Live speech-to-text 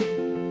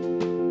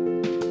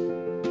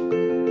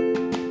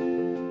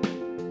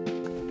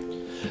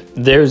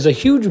there's a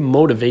huge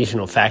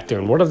motivational factor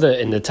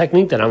in the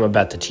technique that I'm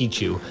about to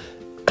teach you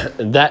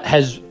that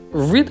has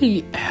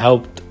really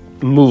helped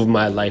move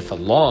my life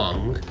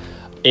along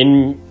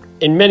in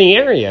many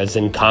areas,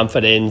 in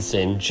confidence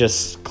and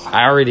just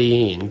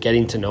clarity and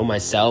getting to know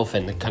myself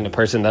and the kind of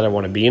person that I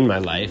want to be in my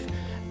life.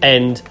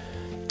 And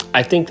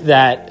I think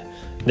that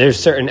there's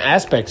certain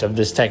aspects of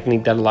this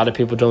technique that a lot of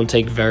people don't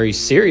take very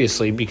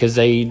seriously because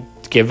they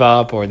give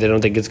up or they don't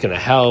think it's going to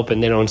help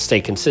and they don't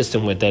stay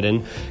consistent with it.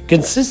 And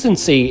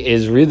consistency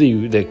is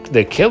really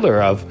the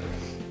killer of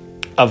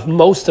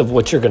most of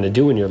what you're going to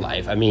do in your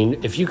life. I mean,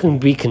 if you can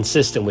be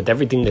consistent with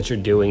everything that you're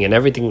doing and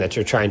everything that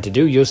you're trying to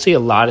do, you'll see a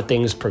lot of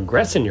things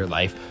progress in your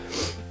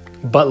life.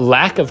 But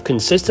lack of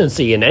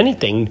consistency in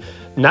anything,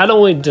 not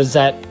only does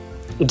that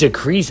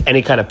decrease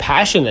any kind of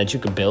passion that you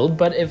could build,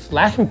 but if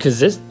lack of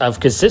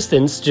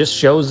consistency just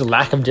shows a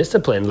lack of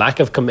discipline, lack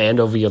of command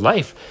over your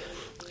life.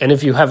 And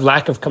if you have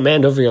lack of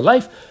command over your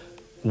life,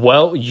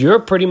 well, you're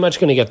pretty much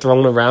going to get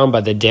thrown around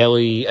by the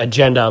daily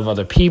agenda of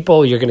other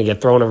people. You're going to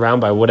get thrown around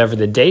by whatever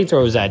the day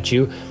throws at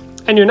you.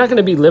 And you're not going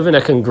to be living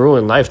a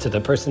congruent life to the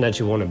person that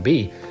you want to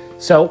be.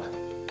 So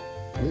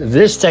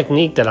this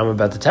technique that I'm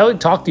about to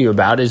talk to you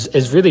about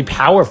is really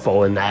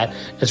powerful in that.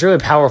 It's really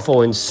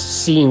powerful in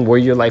seeing where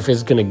your life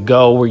is going to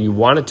go, where you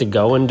want it to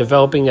go, and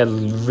developing a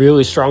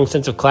really strong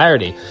sense of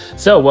clarity.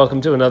 So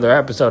welcome to another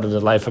episode of The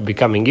Life of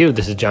Becoming You.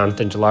 This is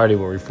Jonathan Gilardi,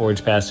 where we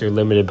forge past your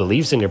limited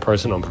beliefs in your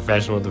personal and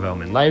professional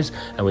development lives,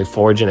 and we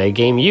forge and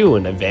A-game you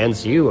and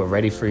advance you, a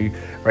ready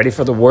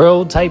for the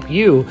world type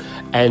you.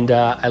 And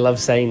I love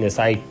saying this.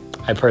 I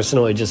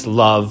personally just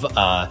love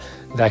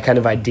that kind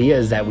of idea,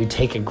 is that we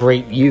take a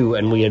great you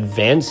and we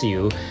advance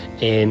you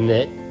in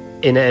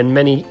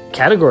many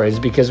categories,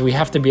 because we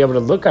have to be able to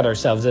look at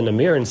ourselves in the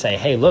mirror and say,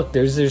 hey, look,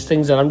 there's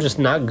things that I'm just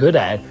not good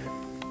at.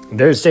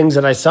 There's things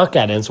that I suck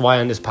at. And it's why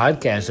on this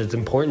podcast, it's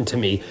important to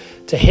me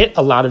to hit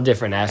a lot of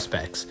different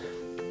aspects,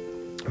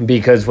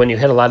 because when you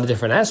hit a lot of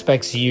different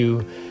aspects,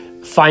 you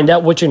find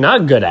out what you're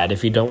not good at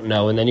if you don't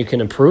know, and then you can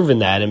improve in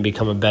that and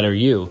become a better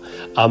you.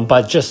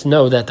 But just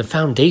know that the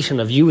foundation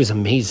of you is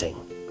amazing.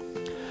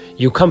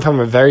 You come from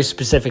a very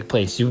specific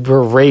place. You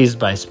were raised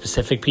by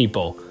specific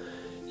people.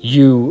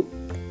 You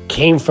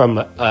came from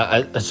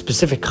a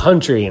specific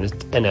country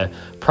and a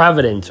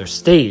province or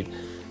state,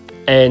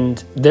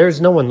 and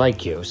there's no one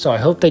like you. So I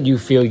hope that you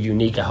feel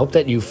unique. I hope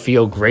that you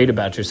feel great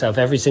about yourself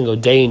every single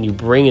day and you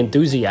bring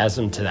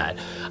enthusiasm to that.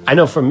 I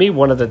know for me,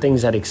 one of the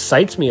things that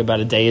excites me about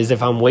a day is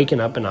if I'm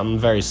waking up and I'm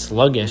very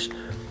sluggish,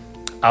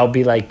 I'll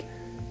be like,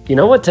 you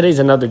know what? Today's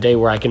another day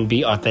where I can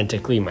be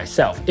authentically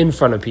myself in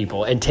front of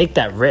people and take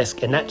that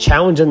risk. And that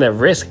challenge and that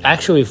risk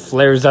actually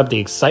flares up the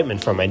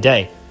excitement for my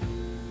day.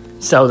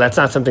 So that's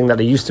not something that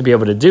I used to be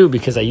able to do,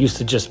 because I used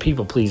to just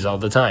people please all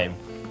the time.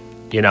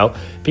 You know,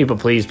 people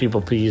please.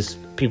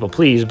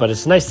 But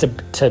it's nice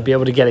to be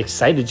able to get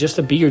excited just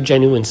to be your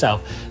genuine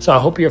self. So I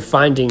hope you're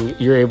finding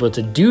you're able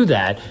to do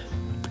that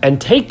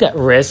and take that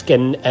risk.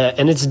 And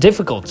it's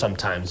difficult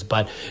sometimes,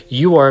 but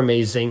you are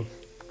amazing.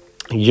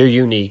 You're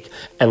unique,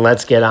 and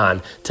let's get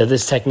on to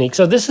this technique.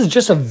 So this is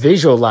just a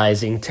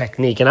visualizing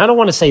technique, and I don't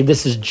want to say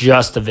this is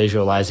just a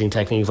visualizing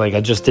technique like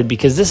I just did,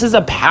 because this is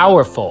a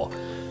powerful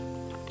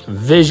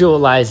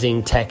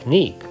visualizing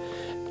technique,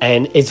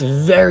 and it's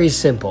very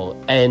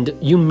simple, and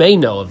you may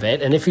know of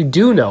it, and if you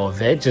do know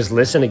of it, just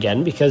listen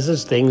again, because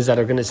there's things that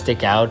are going to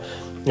stick out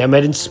that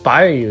might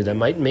inspire you, that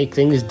might make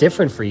things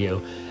different for you.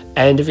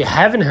 And if you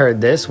haven't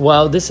heard this,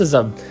 well, this is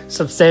a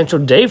substantial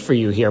day for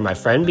you here, my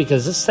friend,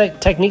 because this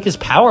technique is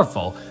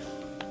powerful.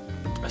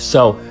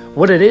 So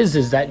what it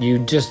is that you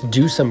just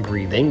do some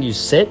breathing. You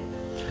sit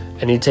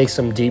and you take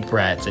some deep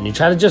breaths and you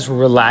try to just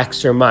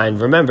relax your mind.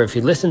 Remember, if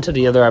you listen to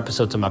the other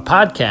episodes of my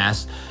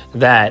podcast,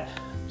 that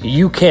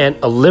you can't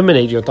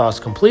eliminate your thoughts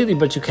completely,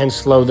 but you can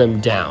slow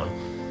them down.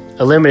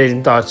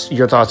 Eliminating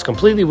your thoughts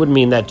completely would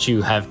mean that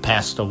you have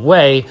passed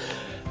away,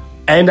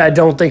 and I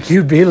don't think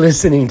you'd be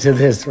listening to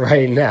this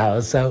right now.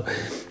 So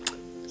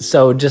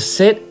just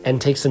sit and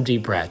take some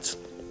deep breaths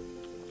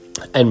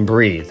and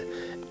breathe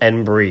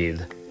and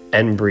breathe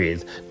and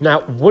breathe.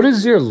 Now, what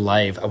is your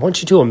life? I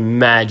want you to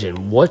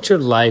imagine what your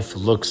life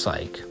looks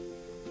like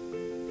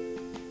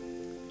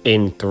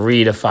in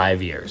 3 to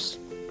 5 years.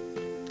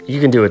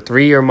 You can do a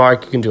 3-year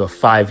mark. You can do a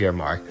 5-year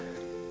mark.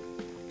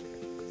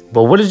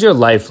 But what does your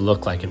life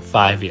look like in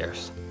 5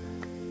 years?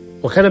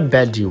 What kind of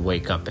bed do you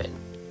wake up in?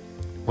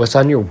 What's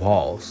on your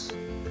walls?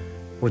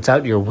 What's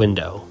out your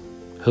window?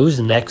 Who's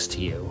next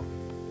to you?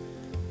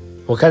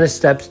 What kind of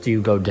steps do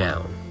you go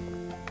down?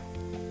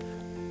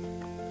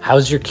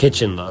 How's your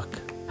kitchen look?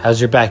 How's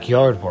your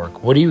backyard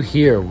work? What do you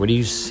hear? What do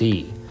you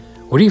see?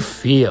 What do you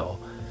feel?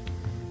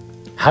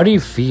 How do you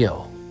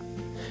feel?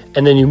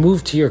 And then you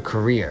move to your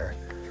career.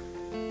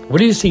 What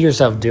do you see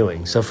yourself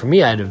doing? So for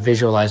me, I had to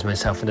visualize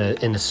myself in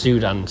a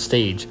suit on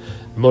stage,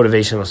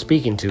 motivational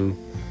speaking to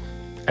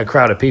a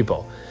crowd of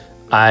people.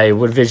 I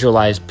would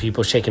visualize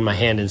people shaking my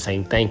hand and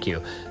saying thank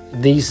you.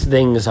 These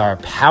things are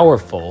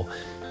powerful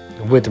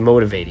with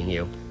motivating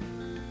you.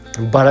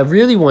 But I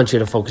really want you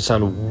to focus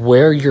on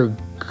where you're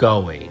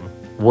going.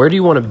 Where do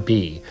you want to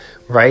be?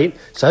 right?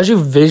 So as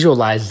you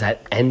visualize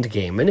that end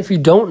game, and if you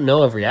don't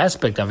know every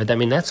aspect of it, I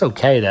mean, that's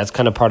okay. That's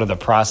kind of part of the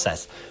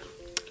process.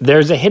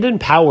 There's a hidden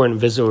power in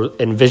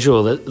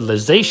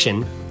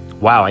visualization.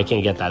 Wow, I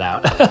can't get that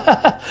out.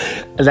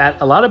 That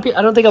a lot of people,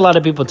 I don't think a lot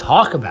of people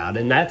talk about,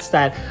 and that's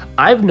that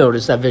I've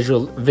noticed that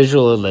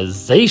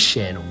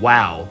visualization,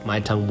 wow, my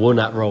tongue will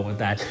not roll with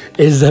that,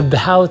 is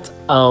about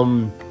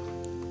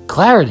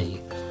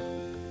clarity.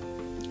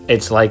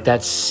 It's like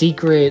that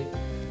secret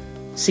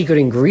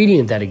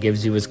ingredient that it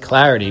gives you is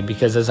clarity,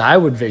 because as I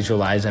would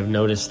visualize, I've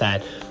noticed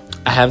that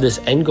I have this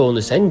end goal and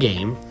this end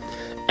game,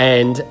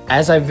 and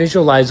as I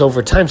visualize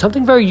over time,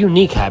 something very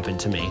unique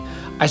happened to me.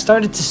 I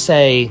started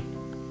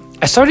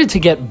to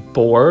get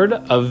bored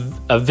of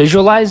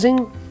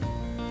visualization,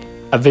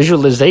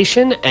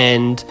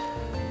 and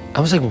I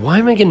was like, why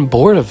am I getting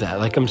bored of that?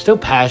 Like, I'm still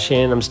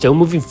passionate, I'm still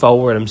moving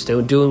forward, I'm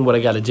still doing what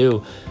I got to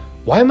do.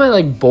 Why am I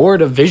like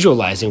bored of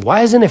visualizing?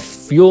 Why isn't it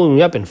fueling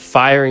me up and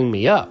firing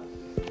me up?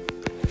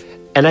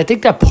 And I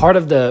think that part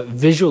of the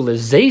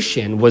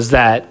visualization was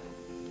that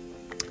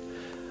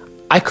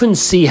I couldn't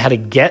see how to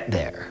get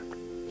there.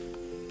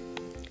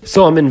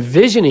 So I'm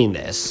envisioning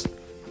this,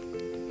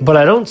 but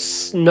I don't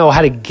know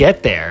how to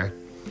get there.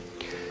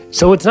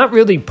 So it's not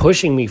really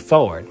pushing me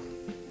forward.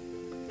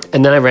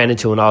 And then I ran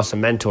into an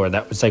awesome mentor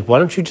that was like, why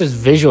don't you just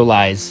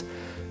visualize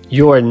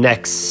your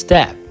next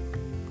step?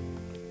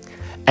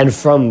 And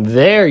from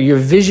there, your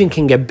vision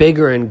can get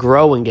bigger and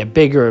grow and get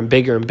bigger and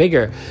bigger and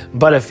bigger.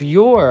 But if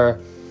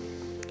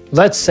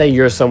let's say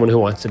you're someone who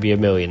wants to be a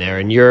millionaire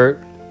and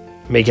you're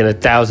making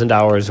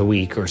 $1,000 a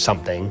week or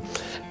something,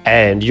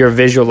 and you're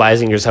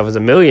visualizing yourself as a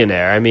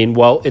millionaire, I mean,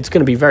 well, it's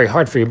going to be very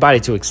hard for your body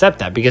to accept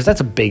that, because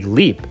that's a big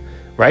leap,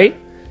 right?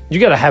 You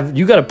got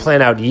to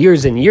plan out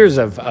years and years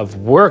of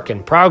work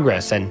and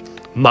progress and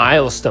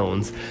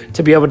milestones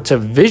to be able to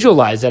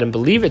visualize that and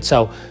believe it.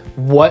 So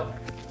what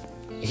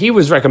he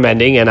was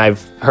recommending, and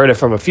I've heard it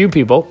from a few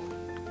people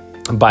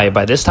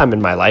by this time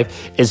in my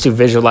life, is to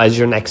visualize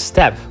your next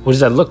step. What does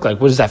that look like?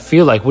 What does that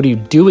feel like? What are you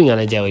doing on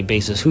a daily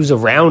basis? Who's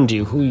around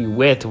you? Who are you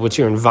with? What's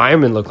your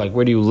environment look like?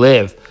 Where do you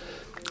live?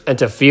 And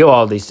to feel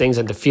all these things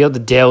and to feel the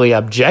daily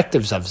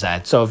objectives of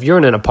that. So if you're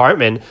in an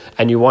apartment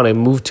and you want to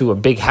move to a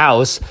big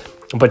house,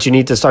 but you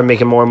need to start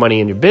making more money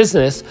in your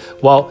business,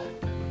 well,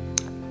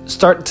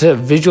 start to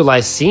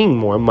visualize seeing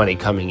more money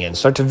coming in.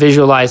 Start to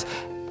visualize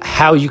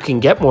how you can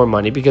get more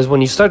money, because when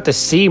you start to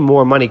see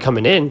more money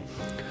coming in,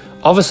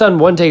 all of a sudden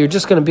one day you're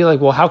just going to be like,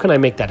 well, how can I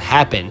make that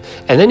happen?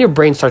 And then your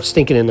brain starts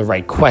thinking in the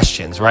right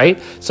questions, right?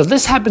 So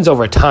this happens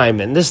over time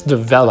and this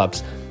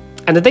develops.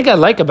 And the thing I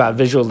like about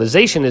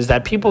visualization is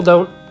that people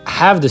don't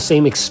have the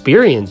same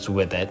experience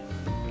with it.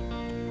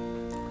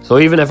 So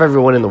even if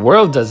everyone in the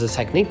world does this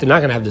technique, they're not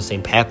going to have the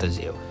same path as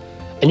you.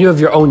 And you have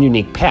your own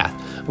unique path,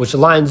 which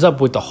lines up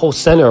with the whole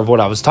center of what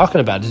I was talking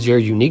about, is you're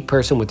a unique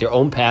person with your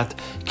own path,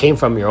 came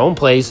from your own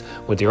place,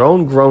 with your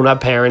own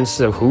grown-up parents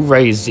who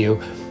raised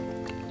you.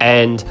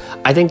 And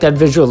I think that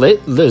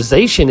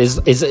visualization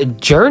is a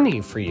journey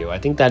for you. I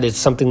think that it's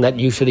something that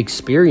you should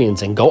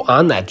experience and go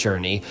on that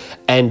journey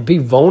and be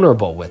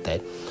vulnerable with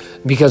it.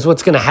 Because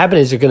what's going to happen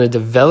is you're going to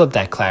develop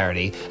that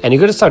clarity and you're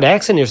going to start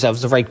asking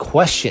yourselves the right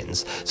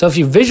questions. So if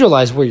you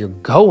visualize where you're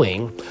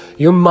going,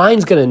 your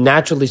mind's going to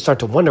naturally start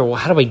to wonder, well,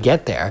 how do I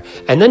get there?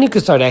 And then you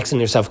can start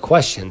asking yourself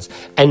questions.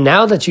 And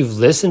now that you've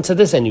listened to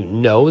this and you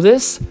know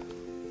this,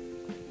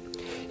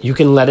 you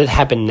can let it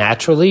happen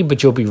naturally,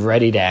 but you'll be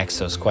ready to ask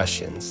those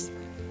questions.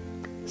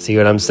 See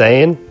what I'm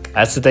saying?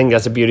 That's the thing.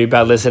 That's the beauty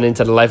about listening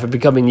to The Life of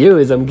Becoming You,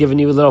 is I'm giving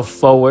you a little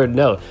forward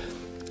note.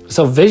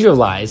 So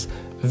visualize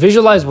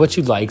what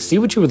you'd like, see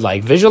what you would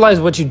like, visualize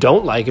what you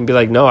don't like, and be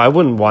like, no, I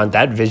wouldn't want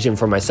that vision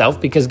for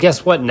myself, because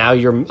guess what? Now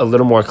you're a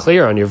little more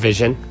clear on your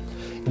vision.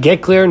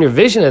 Get clear on your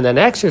vision and then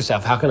ask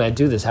yourself, how can I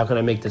do this? How can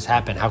I make this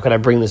happen? How can I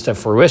bring this to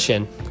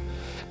fruition?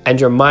 And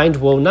your mind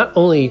will not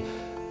only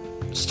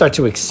start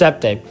to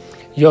accept it,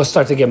 you'll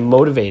start to get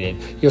motivated.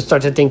 You'll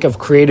start to think of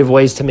creative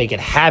ways to make it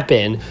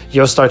happen.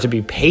 You'll start to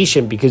be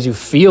patient because you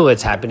feel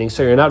it's happening,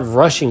 so you're not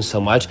rushing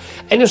so much.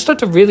 And you'll start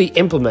to really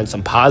implement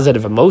some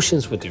positive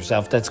emotions with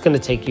yourself that's going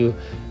to take you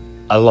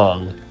a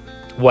long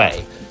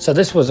way. So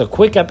this was a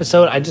quick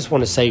episode. I just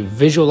want to say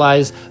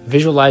visualize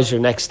your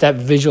next step,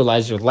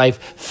 visualize your life,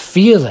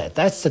 feel it.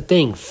 That's the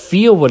thing.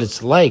 Feel what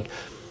it's like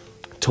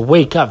to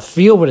wake up.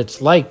 Feel what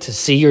it's like to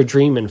see your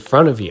dream in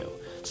front of you.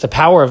 It's the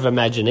power of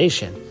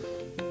imagination.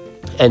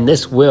 And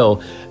this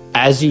will,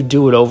 as you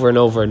do it over and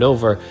over and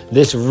over,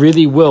 this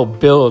really will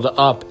build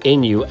up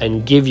in you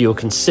and give you a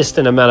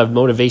consistent amount of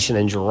motivation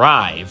and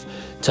drive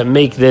to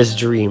make this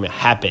dream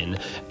happen.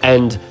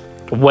 And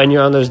when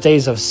you're on those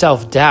days of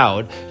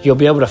self-doubt, you'll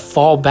be able to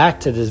fall back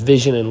to this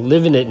vision and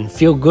live in it and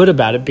feel good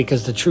about it,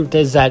 because the truth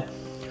is that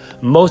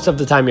most of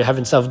the time you're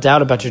having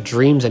self-doubt about your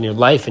dreams and your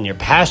life and your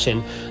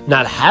passion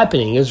not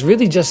happening is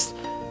really just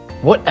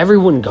what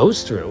everyone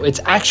goes through. It's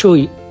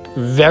actually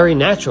very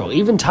natural.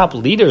 Even top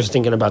leaders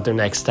thinking about their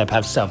next step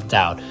have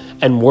self-doubt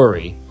and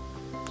worry.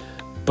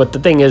 But the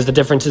thing is, the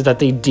difference is that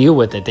they deal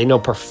with it. They know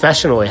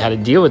professionally how to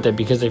deal with it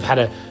because they've had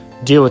to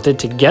deal with it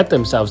to get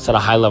themselves to the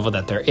high level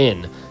that they're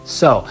in.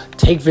 So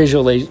take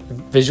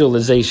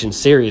visualization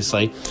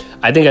seriously.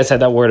 I think I said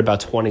that word about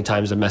 20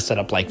 times and messed it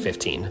up like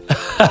 15.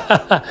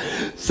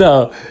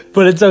 So,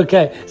 but it's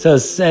okay. So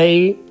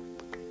say,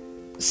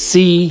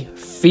 see,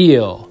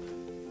 feel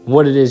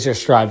what it is you're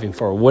striving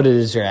for, what it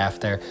is you're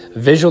after.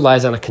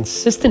 Visualize on a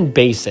consistent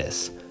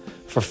basis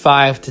for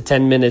 5 to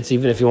 10 minutes,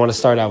 even if you want to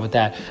start out with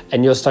that,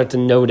 and you'll start to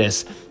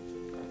notice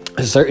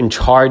a certain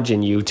charge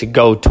in you to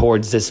go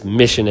towards this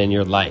mission in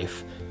your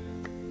life.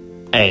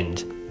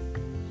 And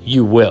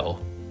you will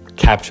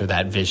capture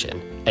that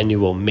vision and you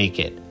will make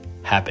it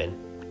happen.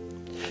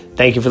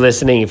 Thank you for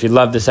listening. If you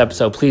love this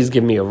episode, please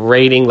give me a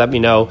rating. Let me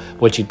know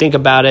what you think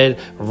about it.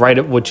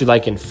 Write what you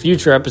like in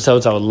future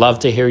episodes. I would love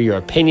to hear your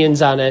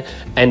opinions on it.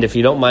 And if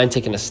you don't mind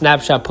taking a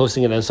snapshot,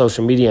 posting it on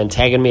social media, and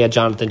tagging me at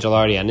Jonathan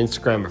Gilardi on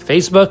Instagram or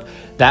Facebook,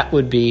 that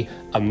would be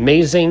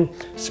amazing.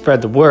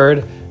 Spread the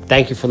word.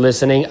 Thank you for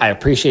listening. I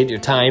appreciate your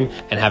time,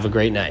 and have a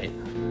great night.